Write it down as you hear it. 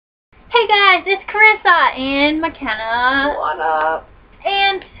Hey guys, it's Carissa and McKenna. What up?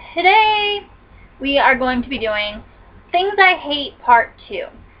 And today we are going to be doing Things I Hate Part 2.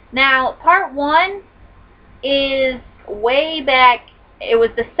 Now, Part 1 is way back. It was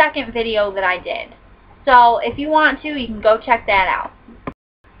the second video that I did. So if you want to, you can go check that out.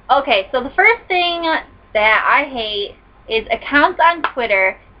 Okay, so the first thing that I hate is accounts on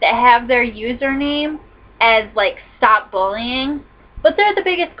Twitter that have their username as like stop bullying, but they're the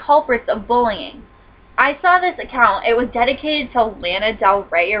biggest culprits of bullying. I saw this account. It was dedicated to Lana Del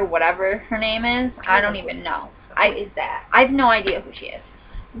Rey or whatever her name is. I don't even know. Who is that? I have no idea who she is.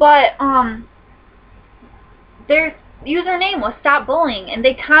 But their username was stop bullying, and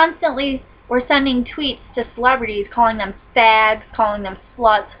they constantly were sending tweets to celebrities calling them fags, calling them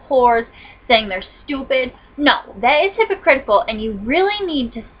sluts, whores, saying they're stupid. No, that is hypocritical, and you really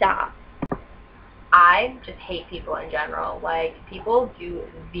need to stop. I just hate people in general. Like, people do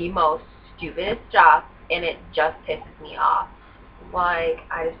the most stupidest stuff, and it just pisses me off. Like,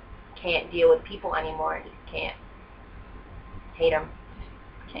 I just can't deal with people anymore. I just can't. Hate them.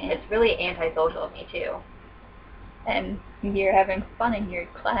 It's really antisocial of me, too. And you're having fun in your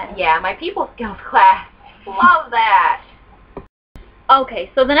class. Yeah, my people skills class. Love that.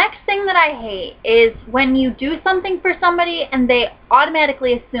 Okay, so the next thing that I hate is when you do something for somebody and they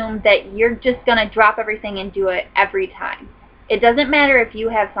automatically assume that you're just going to drop everything and do it every time. It doesn't matter if you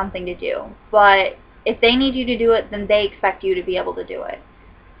have something to do, but if they need you to do it, then they expect you to be able to do it.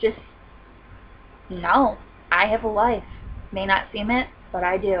 Just, no. I have a life. May not seem it, but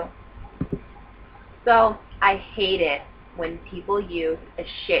I do. So, I hate it when people use a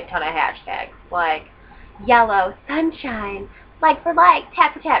shit ton of hashtags. Like, yellow, sunshine, like for like,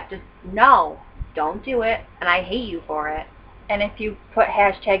 tap for tap. Just, no, don't do it, and I hate you for it. And if you put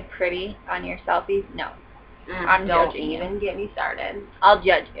hashtag pretty on your selfies, no. I'm don't judging even get me started. I'll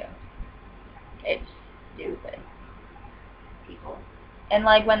judge you. It's stupid. People. And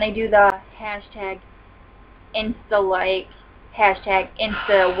like when they do the hashtag Insta like, hashtag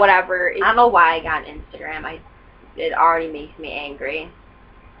Insta whatever. I don't know why I got Instagram. It already makes me angry.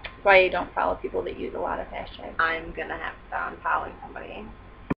 That's why you don't follow people that use a lot of hashtags. I'm gonna have to unfollow somebody.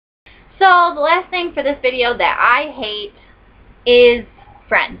 So the last thing for this video that I hate is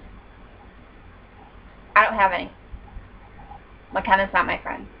friends. I don't have any. McKenna's not my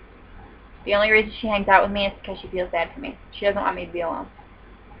friend. The only reason she hangs out with me is because she feels bad for me. She doesn't want me to be alone.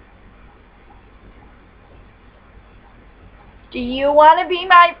 Do you want to be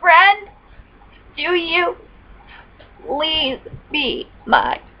my friend? Do you? Please be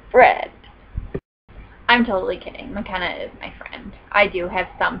my friend. I'm totally kidding. McKenna is my friend. I do have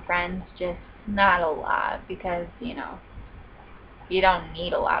some friends, just not a lot, because, you know, you don't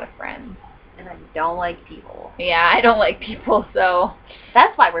need a lot of friends. And I don't like people. Yeah, I don't like people, so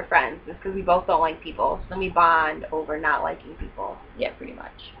that's why we're friends, is because we both don't like people. So we bond over not liking people. Yeah, pretty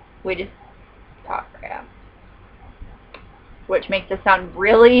much. We just talk crap. Which makes us sound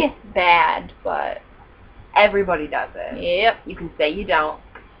really bad, but everybody does it. Yep. You can say you don't.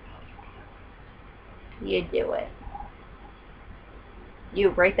 You do it. You,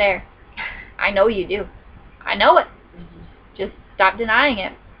 right there. I know you do. I know it. Just stop denying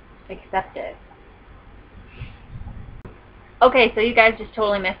it. Accept it. Okay, so you guys just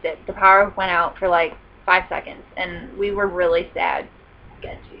totally missed it. The power went out for like 5 seconds, and we were really sad.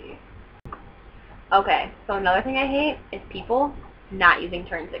 Sketchy. Okay, so another thing I hate is people not using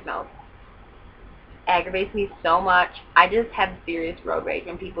turn signals. Aggravates me so much. I just have serious road rage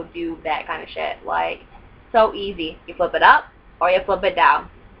when people do that kind of shit. Like, so easy. You flip it up or you flip it down.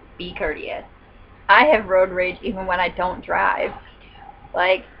 Be courteous. I have road rage even when I don't drive.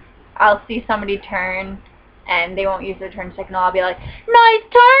 Like, I'll see somebody turn and they won't use their turn signal. I'll be like, nice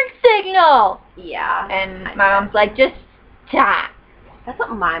turn signal! Yeah. And my mom's like, just stop. That's what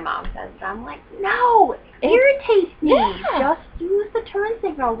my mom says. And I'm like, no, it irritates me. Yeah. Just use the turn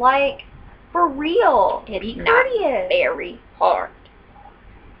signal. Like, for real. Be courteous. Very hard.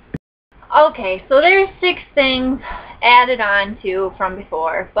 Okay, so there's 6 things added on to from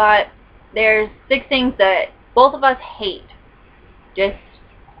before, but there's 6 things that both of us hate. Just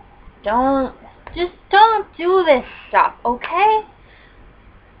don't do this stuff, okay?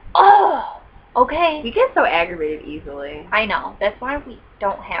 Oh, okay. We get so aggravated easily. I know. That's why we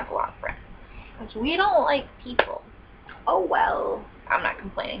don't have a lot of friends. Because we don't like people. Oh, well. I'm not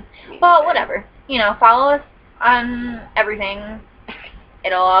complaining. But whatever. You know, follow us on everything.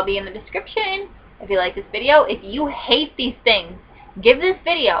 It'll all be in the description. If you like this video, if you hate these things, give this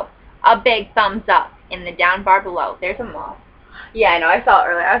video a big thumbs up in the down bar below. There's a moth. Yeah, I know. I saw it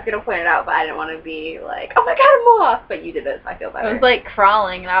earlier. I was gonna point it out, but I didn't want to be like, oh my god, a moth. But you did it, so I feel better. It was like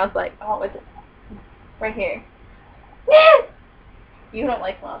crawling, and I was like, oh, is it right here? You don't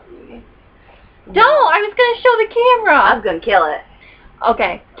like moths, do you? No. Don't! I was gonna show the camera. I was gonna kill it.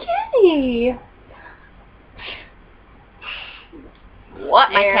 Okay. Kitty.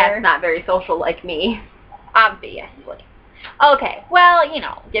 What? My cat's not very social like me. Obviously. Okay, well, you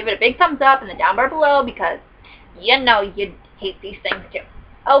know, give it a big thumbs up in the down bar below because you know you hate these things too.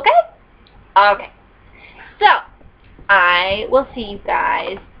 Okay? Okay. So, I will see you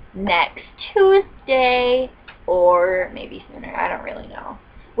guys next Tuesday or maybe sooner, I don't really know,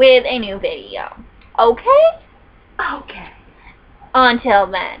 with a new video. Okay? Okay.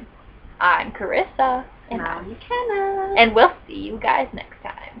 Until then, I'm Carissa. And I'm McKenna. And we'll see you guys next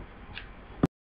time.